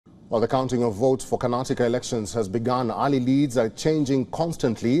Well, the counting of votes for Karnataka elections has begun. Early leads are changing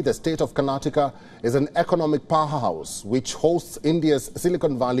constantly. The state of Karnataka is an economic powerhouse which hosts India's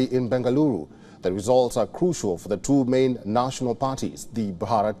Silicon Valley in Bengaluru. The results are crucial for the two main national parties, the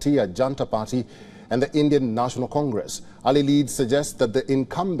Bharatiya Janata Party and the Indian National Congress. Early leads suggest that the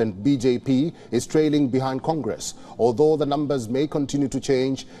incumbent BJP is trailing behind Congress. Although the numbers may continue to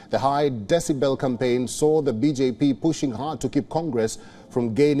change, the high decibel campaign saw the BJP pushing hard to keep Congress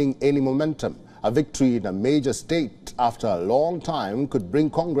from gaining any momentum. A victory in a major state after a long time could bring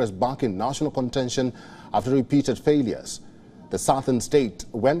Congress back in national contention after repeated failures. The southern state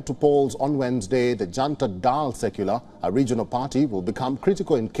went to polls on Wednesday. The Janata Dal Secular, a regional party, will become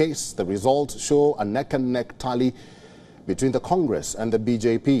critical in case the results show a neck-and-neck tally between the Congress and the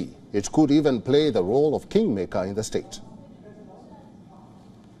BJP. It could even play the role of kingmaker in the state.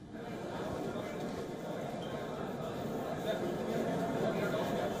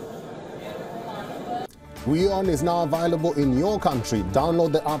 WION is now available in your country.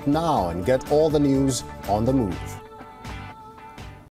 Download the app now and get all the news on the move.